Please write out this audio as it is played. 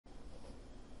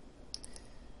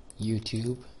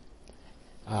YouTube.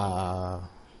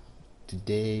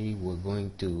 Today we're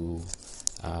going to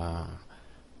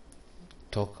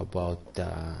talk about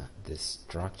the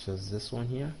structures, this one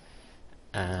here,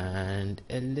 and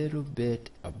a little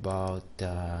bit about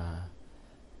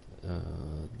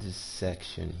this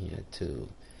section here too.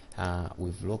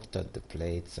 We've looked at the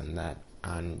plates and that,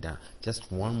 and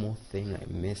just one more thing I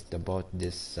missed about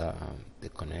this, the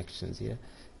connections here.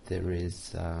 There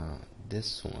is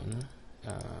this one,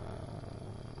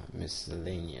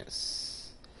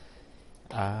 miscellaneous.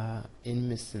 In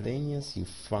miscellaneous you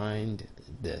find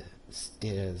the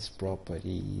stairs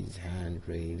properties, hand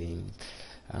railings,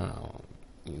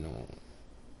 you know,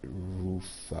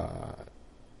 roof,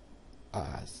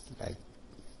 like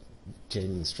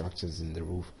changing structures in the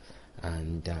roof,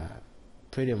 and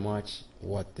pretty much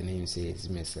what the name says,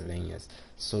 miscellaneous.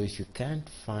 So if you can't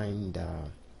find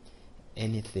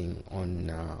anything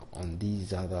on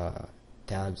these other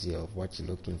tabs here of what you're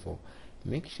looking for,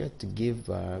 make sure to give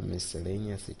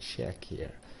miscellaneous a check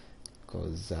here,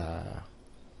 because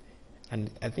and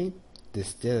I think the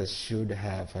stairs should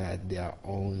have had their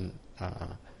own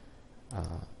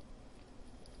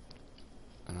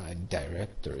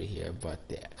directory here, but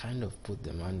they kind of put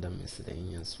them under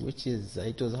miscellaneous, which is,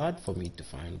 it was hard for me to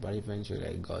find, but eventually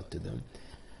I got to them.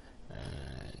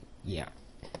 Yeah,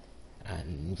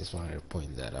 and just wanted to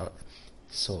point that out.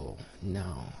 So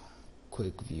now,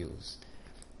 quick views,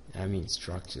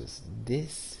 structures.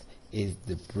 This is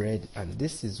the bread, and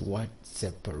this is what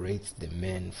separates the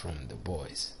men from the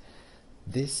boys.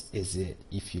 This is it.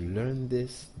 If you learn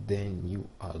this, then you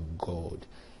are gold.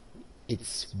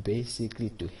 It's basically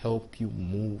to help you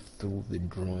move through the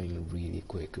drawing really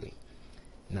quickly.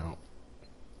 Now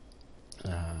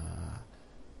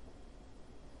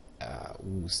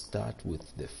we'll start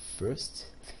with the first,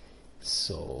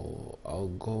 so I'll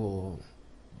go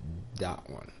that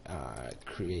one,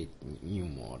 create new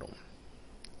model.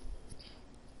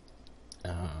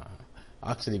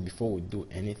 Actually, before we do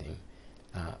anything,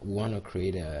 we want to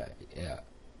create a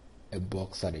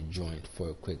box at a joint for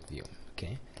a quick view.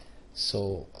 Okay,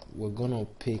 so we're gonna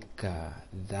pick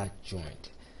that joint,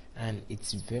 and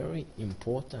it's very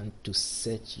important to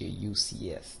set your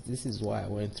UCS. This is why I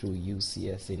went through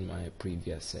UCS in my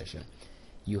previous session.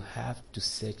 You have to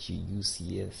set your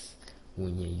UCS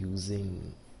when you're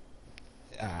using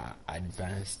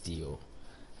advanced DO,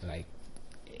 like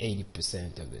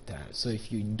 80% of the time. So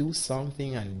if you do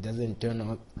something and it doesn't turn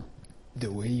out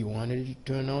the way you wanted it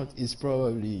to turn out, it's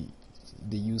probably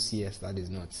the UCS that is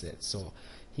not set. So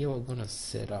here we're gonna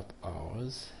set up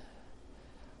ours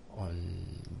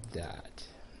on that.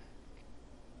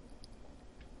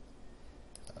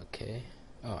 Okay,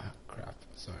 oh crap,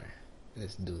 sorry,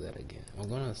 let's do that again. We're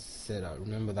gonna set up,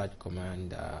 remember that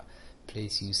command,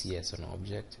 place UCS on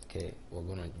object. Okay, we're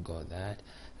gonna go that,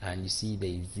 and you see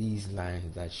there's these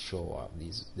lines that show up,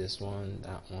 this one,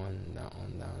 that one, that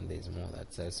one, that one. There's more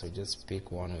that says, so just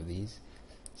pick one of these.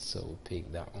 So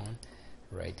pick that one,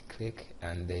 right click,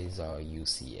 and there's our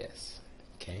UCS.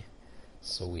 Okay,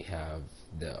 so we have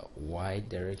the Y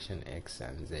direction, X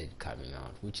and Z coming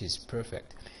out, which is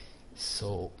perfect.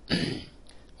 So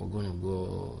we're gonna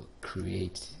go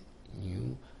create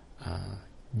new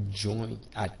joint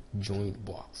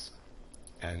box,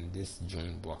 and this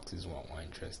joint box is what we're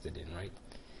interested in, right?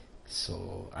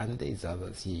 So, and there's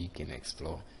others here you can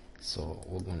explore, so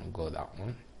we're gonna go that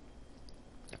one.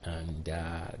 And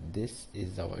this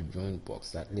is our joint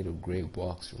box, that little gray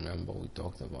box. Remember we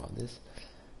talked about this,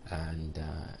 and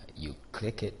you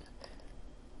click it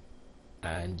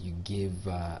and you give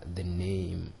the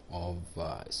name of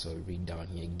so read down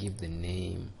here, give the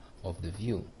name of the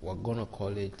view. We're gonna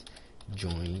call it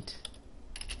joint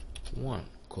 1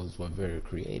 because we're very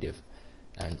creative,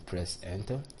 and press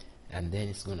enter, and then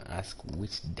it's gonna ask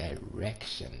which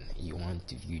direction you want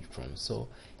to view it from. So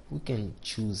we can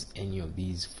choose any of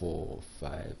these 4,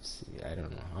 5, 6, I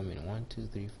don't know how many, 1, 2,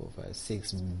 3, 4, 5,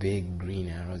 6 big green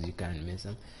arrows, you can't miss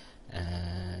them.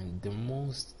 And the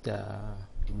most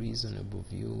reasonable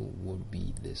view would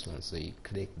be this one. So you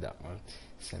click that one,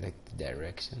 select the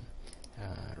direction,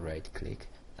 right click,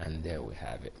 and there we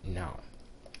have it. Now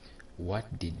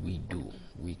what did we do?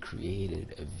 We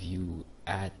created a view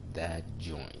at that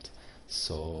joint.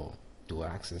 So to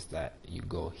access that, you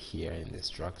go here in the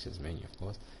structures menu, of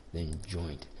course, then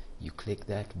joint, you click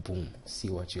that, boom, see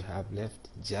what you have left,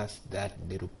 just that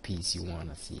little piece you want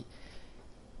to see.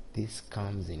 This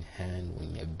comes in hand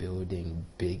when you're building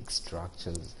big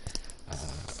structures,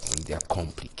 when they're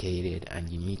complicated and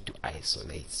you need to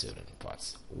isolate certain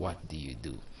parts. What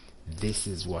do? This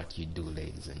is what you do,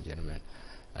 ladies and gentlemen.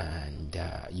 and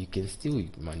you can still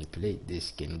manipulate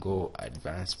this. You can go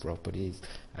advanced properties,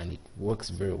 and it works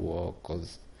very well,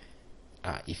 because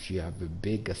if you have a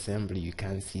big assembly, you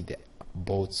can't see the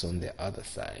bolts on the other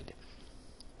side.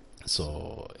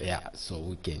 So yeah, so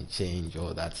we can change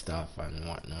all that stuff and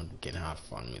whatnot. We can have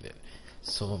fun with it.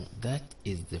 So that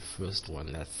is the first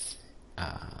one.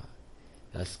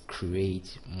 That's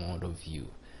create model view,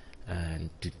 and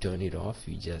to turn it off,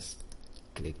 you just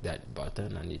click that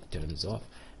button and it turns off,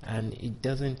 and it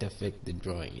doesn't affect the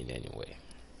drawing in any way,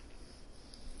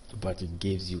 but it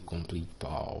gives you complete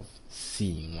power of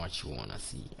seeing what you want to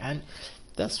see. And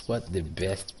that's what the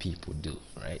best people do,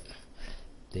 right?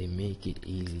 They make it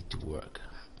easy to work.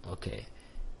 Okay,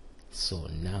 so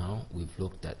now we've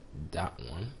looked at that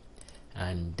one,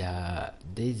 and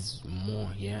there's more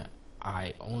here.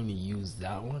 I only use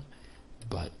that one,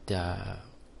 but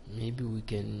maybe we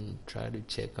can try to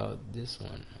check out this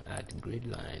one at grid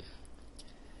line.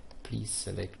 Please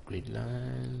select grid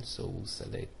line. So we'll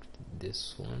select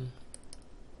this one.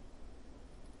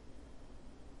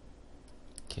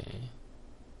 Okay,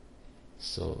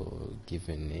 so give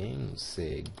a name,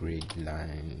 say grid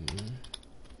line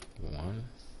 1.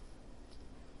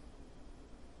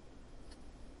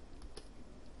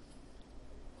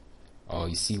 Oh,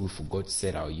 you see, we forgot to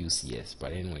set our R.C.S,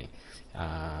 but anyway,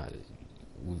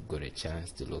 we've got a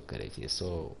chance to look at it here.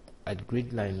 So at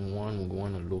grid line 1, we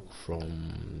want to look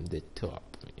from the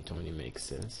top. It only makes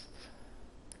sense.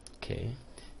 Okay,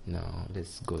 now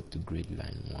let's go to grid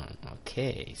line 1.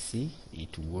 Okay, see,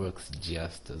 it works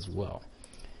just as well.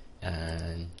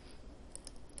 And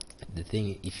the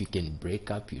thing, if you can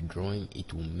break up your drawing,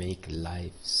 it will make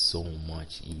life so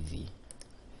much easy.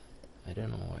 I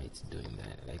don't know why it's doing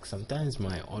that. Like sometimes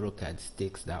my AutoCAD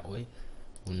sticks that way.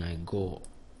 When I go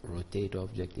rotate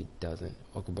object, it doesn't.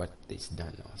 Okay, but it's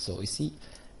done now. So you see,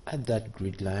 at that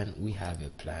grid line, we have a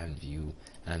plan view,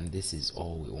 and this is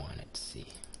all we wanted to see.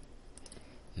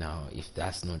 Now, if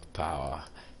that's not power,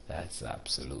 that's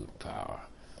absolute power.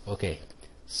 Okay,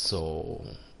 so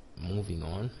moving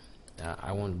on.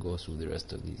 I won't go through the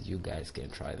rest of these. You guys can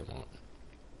try them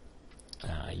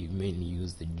out. You mainly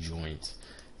use the joints,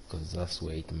 because that's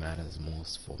where it matters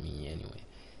most for me anyway.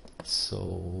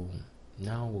 So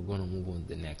now we're going to move on to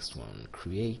the next one,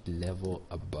 create level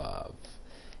above.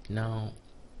 Now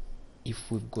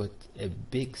if we've got a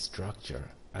big structure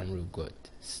and we've got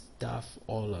stuff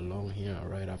all along here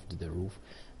right up to the roof,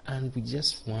 and we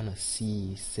just want to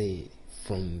see, say,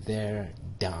 from there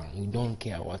down, we don't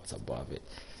care what's above it,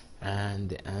 and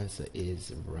the answer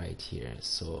is right here.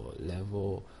 So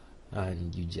level,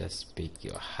 and you just pick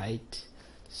your height.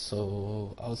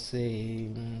 So I'll say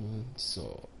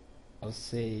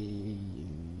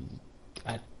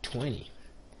at 20.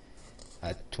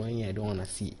 At 20, I don't want to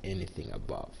see anything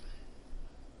above.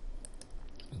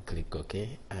 Click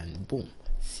OK, and boom,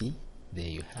 see, there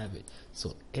you have it.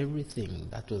 So everything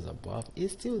that was above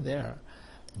is still there,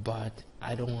 but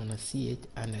I don't want to see it,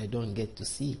 and I don't get to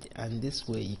see it. And this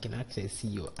way you can actually see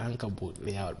your anchor bolt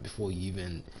layout before you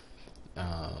even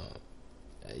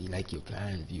like your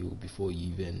plan view, before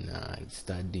you even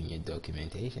start doing your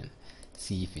documentation.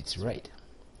 See if it's right,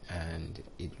 and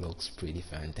it looks pretty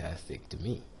fantastic to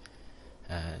me.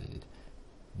 And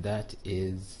that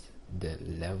is the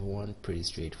level one, pretty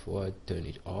straightforward. Turn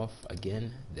it off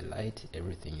again, the light,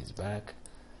 everything is back,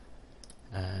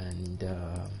 and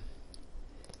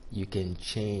you can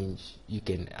change, you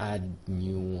can add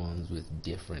new ones with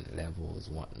different levels,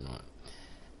 whatnot,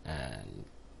 and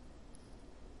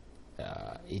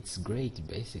it's great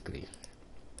basically.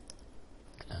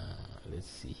 Let's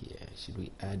see here, should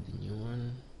we add a new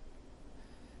one?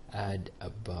 Add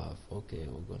above. Okay,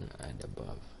 we're gonna add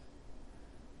above.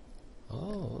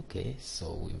 Oh, okay,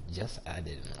 so we've just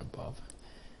added an above,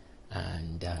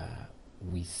 and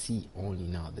we see only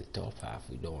now the top half,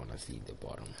 we don't want to see the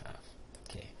bottom half.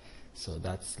 Okay, so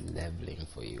that's leveling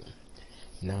for you.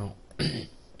 Now the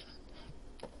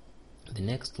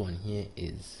next one here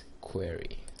is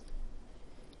query.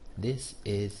 This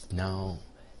is now,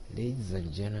 ladies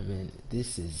and gentlemen,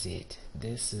 this is it.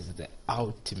 This is the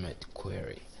ultimate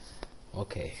query.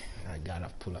 Okay, I gotta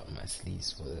pull up my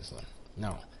sleeves for this one.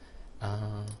 Now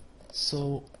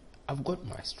so I've got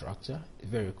my structure,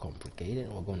 very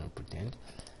complicated, we're gonna pretend,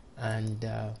 and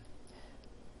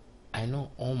I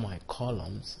know all my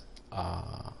columns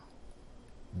are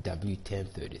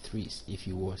W1033s if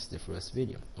you watch the first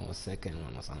video or second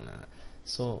one or something like that.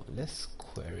 So let's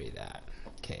query that.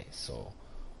 Okay, so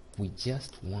we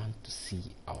just want to see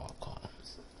our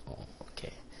columns. Oh,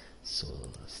 okay, so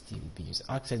steel beams,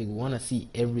 actually we want to see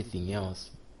everything else.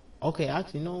 Okay,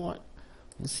 actually, you know what,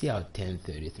 we'll see our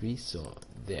 1033. So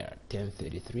there,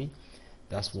 1033,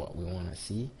 that's what we want to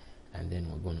see. And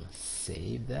then we're going to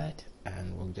save that,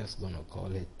 and we're just going to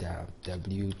call it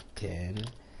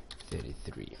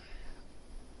W1033.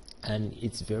 And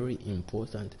it's very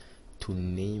important to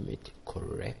name it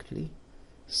correctly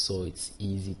so it's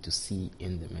easy to see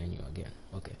in the menu again.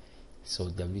 Okay, so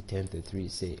W1033,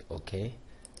 say okay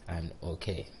and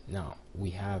okay. Now we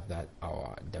have that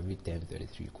our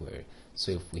W1033 query.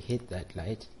 So if we hit that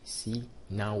light, see,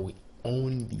 now we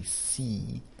only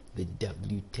see the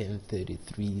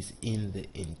W1033s in the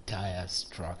entire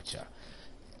structure.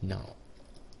 Now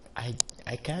I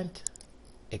can't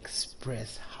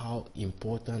express how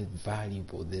important,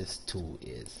 valuable this tool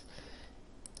is.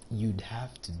 You'd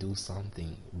have to do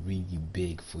something really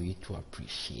big for you to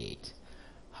appreciate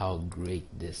how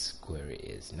great this query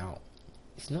is. Now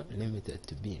it's not limited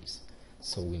to beams.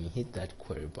 So when you hit that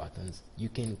query buttons, you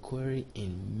can query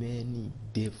in many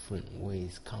different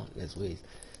ways, countless ways.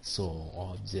 So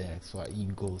objects, well,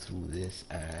 you go through this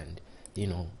and, you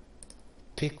know,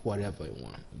 pick whatever you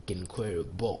want. You can query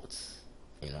bolts,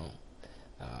 you know,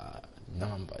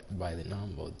 number by the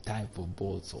number, type of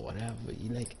bolts, or whatever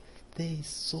you like. There's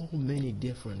so many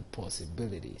different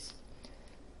possibilities.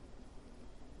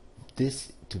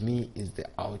 This to me is the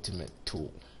ultimate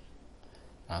tool.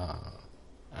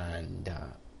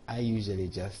 I usually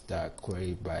just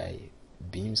query by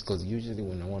beams, because usually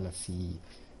when I want to see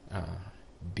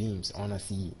beams, I want to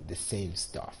see the same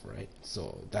stuff, right?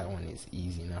 So that one is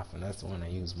easy enough, and that's the one I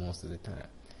use most of the time,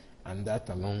 and that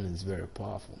alone is very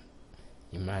powerful.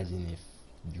 Imagine if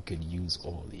you could use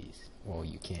all these. Well,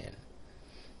 you can,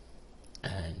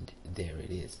 and there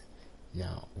it is.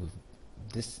 Now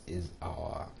this is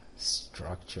our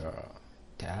structure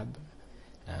tab,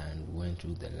 and we went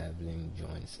through the leveling,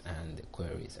 joints, and the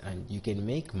queries. And you can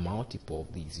make multiple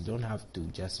of these. You don't have to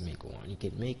just make one. You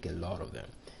can make a lot of them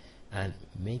and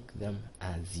make them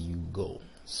as you go.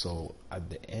 So at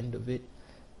the end of it,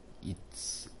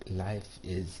 life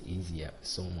is easier,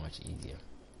 so much easier.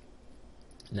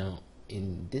 Now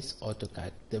in this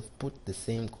AutoCAD, they've put the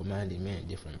same command in many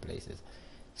different places.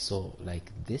 So like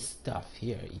this stuff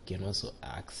here, you can also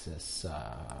access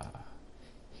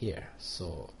here.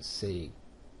 So say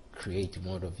create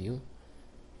model view,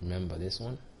 remember this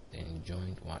one, then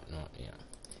joint, whatnot, yeah,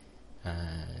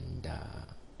 and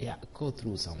yeah, go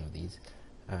through some of these,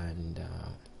 and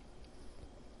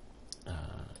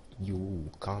you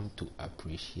come to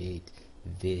appreciate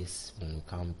this when we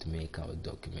come to make our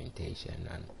documentation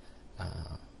and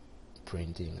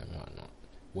printing and whatnot.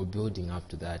 We're building up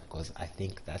to that because I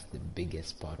think that's the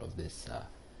biggest part of this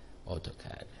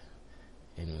AutoCAD.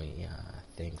 Anyway,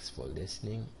 thanks for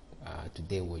listening.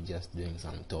 Today we're just doing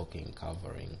some talking,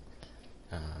 covering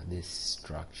this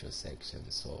structure section.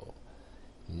 So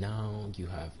now you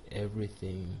have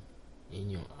everything in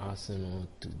your arsenal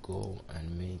to go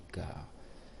and make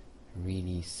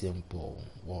really simple,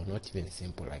 well, not even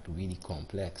simple, like really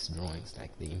complex drawings.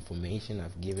 Like the information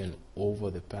I've given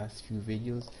over the past few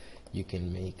videos, you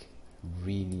can make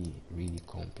really, really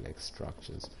complex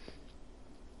structures.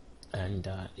 And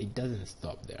it doesn't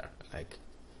stop there. Like,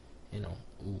 you know,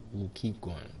 we'll keep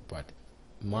going, but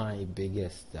my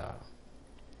biggest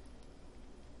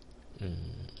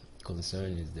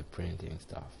concern is the printing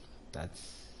stuff.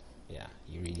 That's, yeah,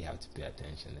 you really have to pay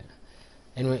attention there.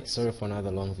 Anyway, sorry for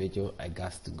another long video. I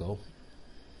got to go.